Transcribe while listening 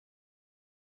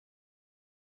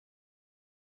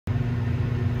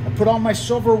put all my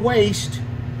silver waste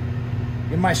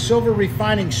in my silver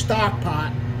refining stock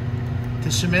pot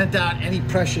to cement out any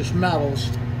precious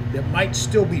metals that might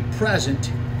still be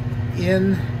present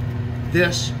in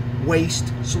this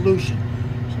waste solution.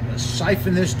 So I'm going to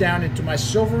siphon this down into my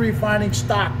silver refining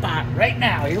stock pot right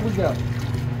now. Here we go.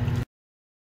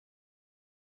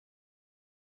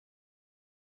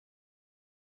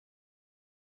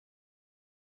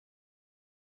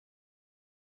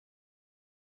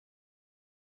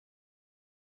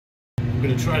 I'm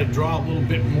going to try to draw a little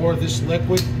bit more of this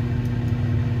liquid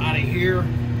out of here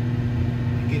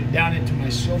and get it down into my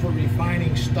silver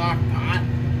refining stock pot.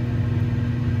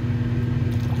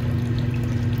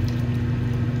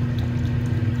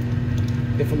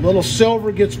 If a little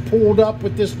silver gets pulled up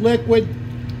with this liquid,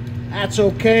 that's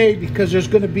okay, because there's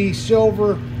going to be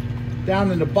silver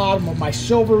down in the bottom of my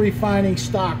silver refining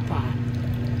stock pot.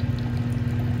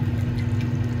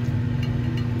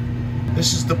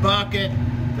 This is the bucket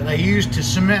that I use to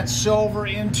cement silver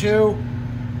into.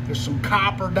 There's some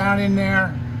copper down in there,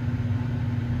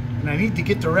 and I need to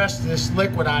get the rest of this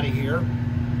liquid out of here.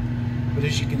 But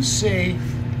as you can see,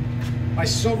 my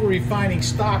silver refining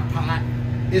stock pot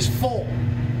is full.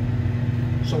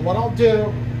 So what I'll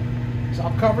do is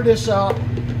I'll cover this up,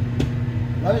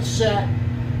 let it set,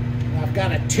 and I've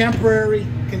got a temporary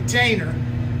container,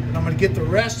 and I'm going to get the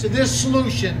rest of this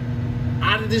solution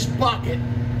out of this bucket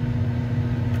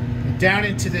and down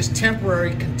into this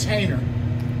temporary container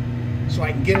so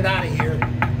I can get it out of here,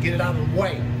 get it out of the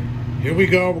way. Here we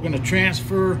go. We're going to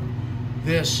transfer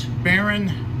this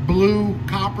barren blue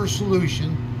copper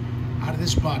solution out of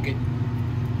this bucket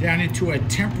down into a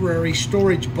temporary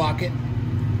storage bucket.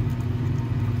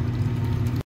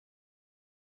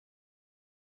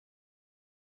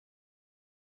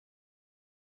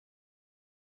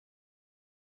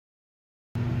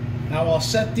 Now I'll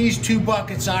set these two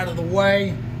buckets out of the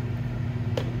way,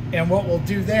 and what we'll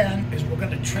do then is we're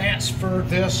going to transfer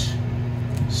this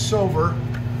silver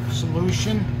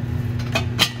solution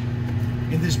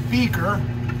in this beaker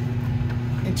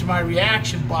into my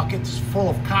reaction bucket. It's full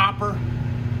of copper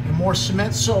and more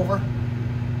cement silver.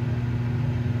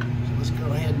 So let's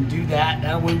go ahead and do that.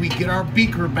 That way we get our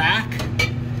beaker back.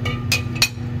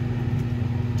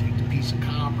 Take the piece of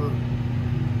copper,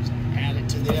 add it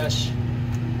to this.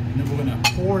 And then we're going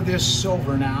to pour this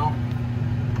silver now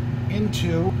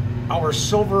into our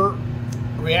silver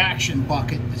reaction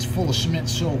bucket that's full of cement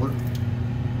silver.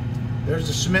 There's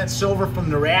the cement silver from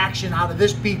the reaction out of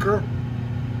this beaker.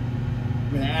 I'm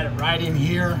going to add it right in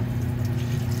here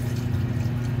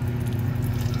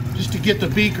just to get the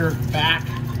beaker back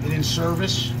and in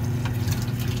service.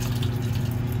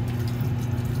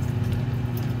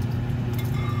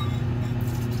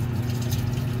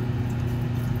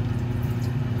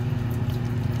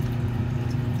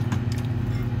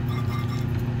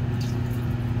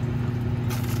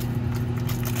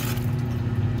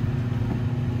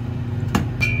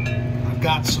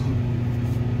 Got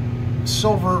some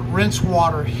silver rinse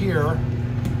water here.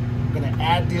 I'm going to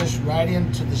add this right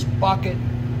into this bucket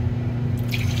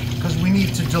because we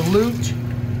need to dilute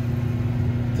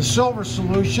the silver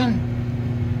solution.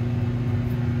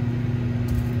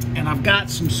 And I've got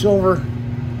some silver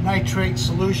nitrate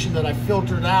solution that I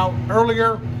filtered out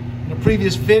earlier in a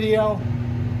previous video.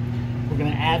 We're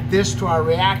going to add this to our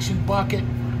reaction bucket,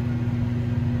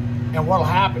 and what will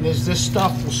happen is this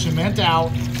stuff will cement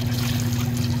out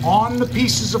on the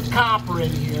pieces of copper in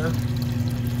here.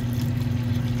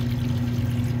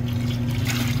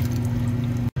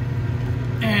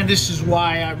 And this is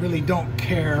why I really don't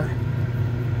care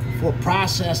for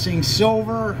processing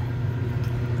silver.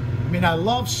 I mean, I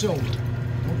love silver,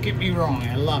 don't get me wrong,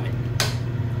 I love it,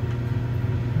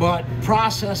 but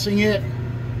processing it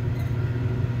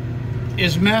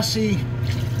is messy.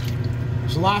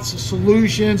 There's lots of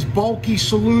solutions, bulky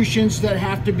solutions that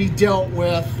have to be dealt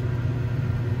with.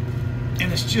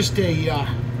 And it's just a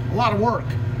lot of work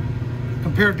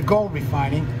compared to gold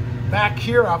refining. Back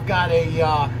here I've got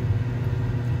a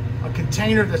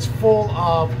container that's full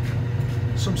of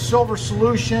some silver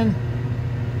solution,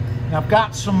 and I've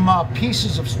got some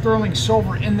pieces of sterling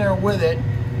silver in there with it.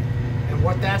 And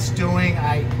what that's doing,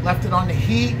 I left it on the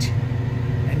heat,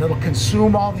 and it'll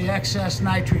consume all the excess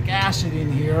nitric acid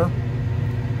in here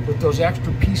with those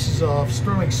extra pieces of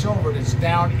sterling silver that's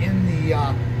down in the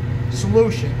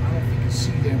solution. I don't know if you can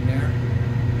see them there.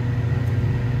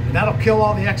 And that'll kill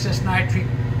all the excess nitrate,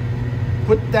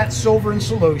 put that silver in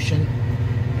solution,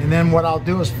 and then what I'll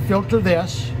do is filter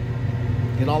this,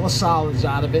 get all the solids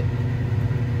out of it,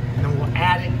 and then we'll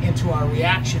add it into our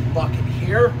reaction bucket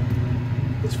here.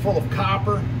 It's full of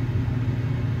copper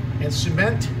and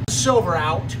cement silver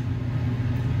out.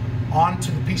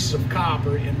 onto the pieces of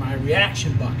copper in my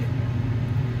reaction bucket.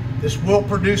 This will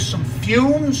produce some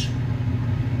fumes,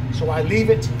 so I leave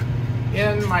it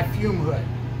in my fume hood.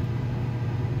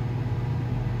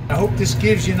 I hope this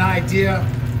gives you an idea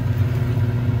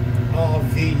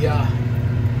of the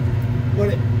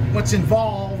what's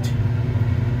involved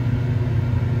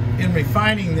in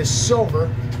refining this silver.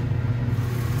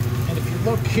 And if you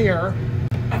look here,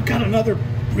 I've got another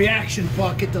reaction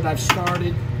bucket that I've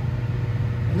started,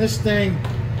 and this thing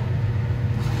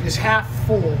is half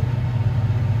full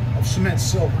of cement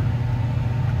silver.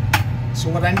 So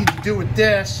what I need to do with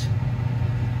this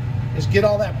is get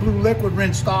all that blue liquid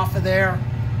rinsed off of there,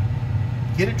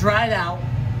 get it dried out,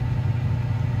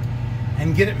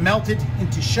 and get it melted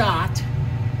into shot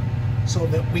so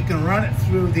that we can run it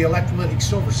through the electrolytic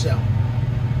silver cell.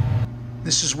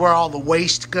 This is where all the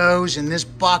waste goes, in this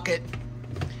bucket.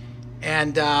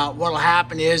 And what will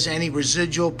happen is any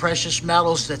residual precious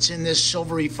metals that's in this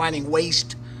silver refining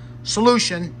waste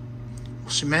solution will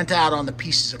cement out on the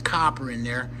pieces of copper in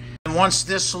there. And once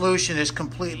this solution is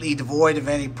completely devoid of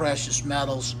any precious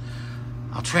metals,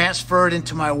 I'll transfer it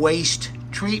into my waste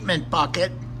treatment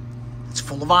bucket. It's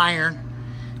full of iron,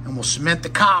 and we'll cement the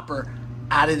copper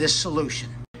out of this solution.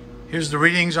 Here's the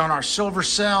readings on our silver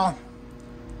cell.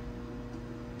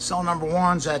 Cell number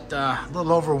 1's at a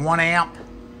little over 1 amp.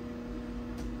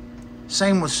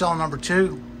 Same with cell number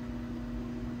 2.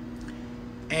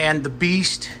 And the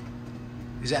beast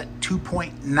is at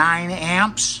 2.9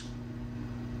 amps.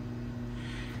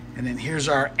 And then here's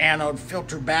our anode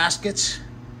filter baskets.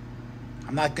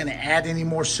 I'm not going to add any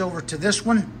more silver to this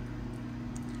one.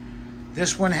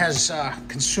 This one has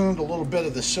consumed a little bit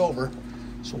of the silver.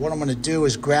 So what I'm going to do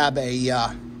is grab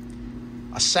a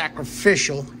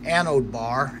sacrificial anode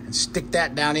bar and stick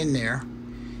that down in there.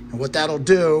 And what that'll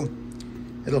do,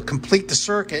 it'll complete the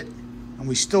circuit, and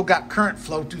we still got current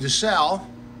flow through the cell.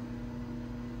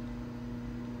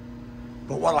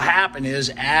 But what'll happen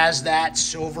is, as that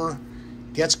silver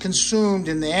gets consumed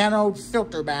in the anode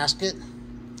filter basket,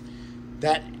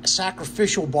 that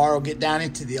sacrificial bar will get down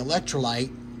into the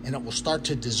electrolyte and it will start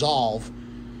to dissolve,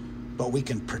 but we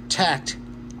can protect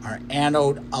our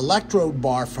anode electrode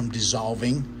bar from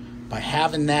dissolving by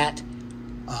having that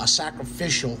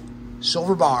sacrificial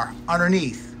silver bar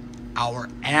underneath our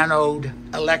anode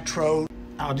electrode.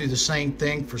 I'll do the same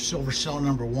thing for silver cell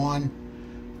number 1.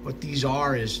 What these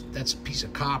are is, that's a piece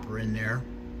of copper in there.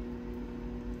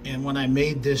 And when I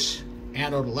made this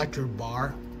anode electrode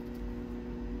bar,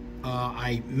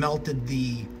 I melted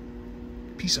the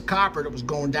piece of copper that was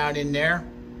going down in there,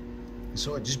 and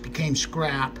so it just became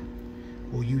scrap.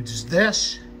 We'll use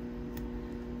this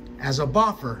as a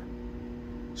buffer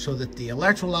so that the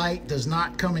electrolyte does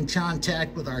not come in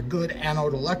contact with our good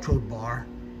anode electrode bar.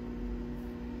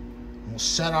 We'll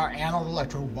set our anode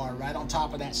electrode bar right on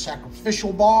top of that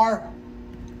sacrificial bar,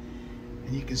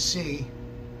 and you can see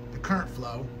the current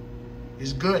flow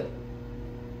is good.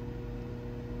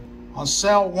 On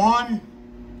cell 1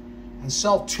 and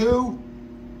cell 2,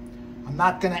 I'm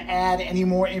not going to add any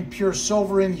more impure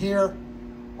silver in here.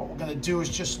 What we're going to do is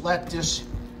just let this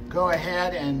go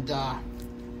ahead and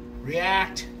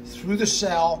react through the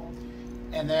cell,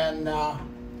 and then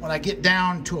when I get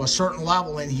down to a certain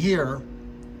level in here,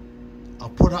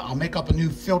 I'll make up a new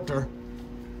filter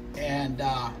and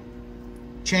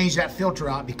change that filter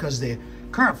out, because the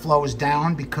current flow is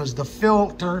down because the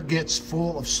filter gets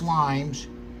full of slimes.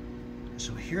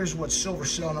 So here's what silver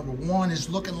cell number 1 is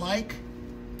looking like.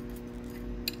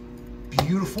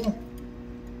 Beautiful.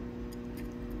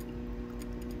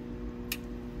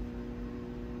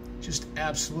 Just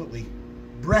absolutely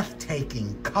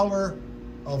breathtaking color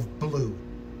of blue.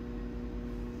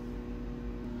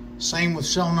 Same with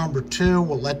cell number 2.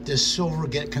 We'll let this silver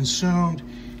get consumed,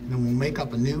 and then we'll make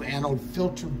up a new anode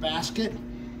filter basket.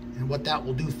 And what that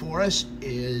will do for us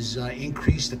is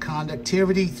increase the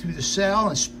conductivity through the cell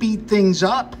and speed things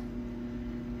up.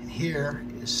 And here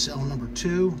is cell number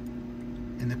 2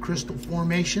 in the crystal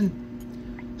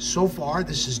formation. So far,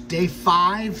 this is day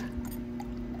 5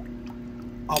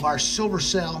 of our silver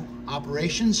cell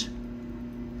operations.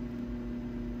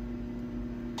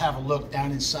 Have a look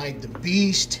down inside the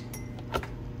beast.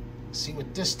 See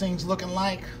what this thing's looking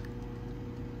like.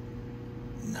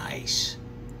 Nice.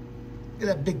 Look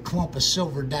at that big clump of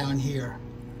silver down here.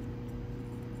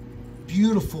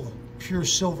 Beautiful, pure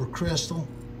silver crystal.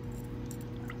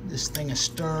 This thing a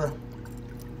stir.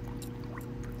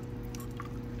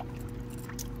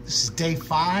 This is day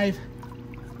 5.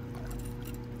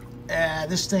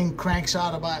 This thing cranks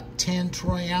out about 10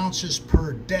 troy ounces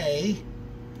per day.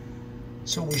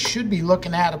 So we should be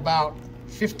looking at about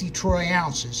 50 troy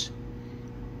ounces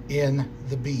in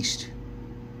the beast.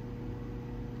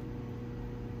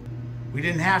 We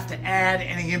didn't have to add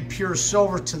any impure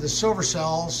silver to the silver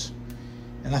cells.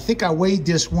 And I think I weighed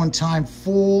this one time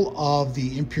full of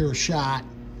the impure shot,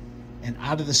 and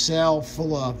out of the cell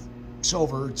full of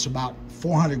silver, it's about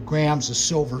 400 grams of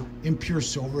silver, impure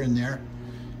silver in there.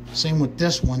 Same with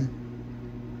this one.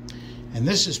 And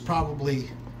this is probably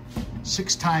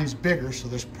 6 times bigger, so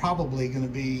there's probably going to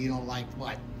be, you know, like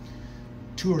what,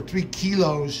 2 or 3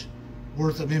 kilos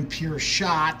worth of impure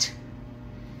shot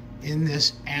in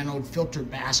this anode filter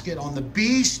basket on the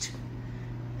beast.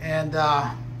 And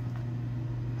I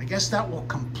guess that will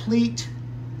complete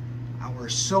our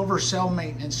silver cell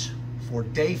maintenance for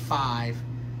day 5.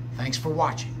 Thanks for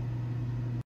watching.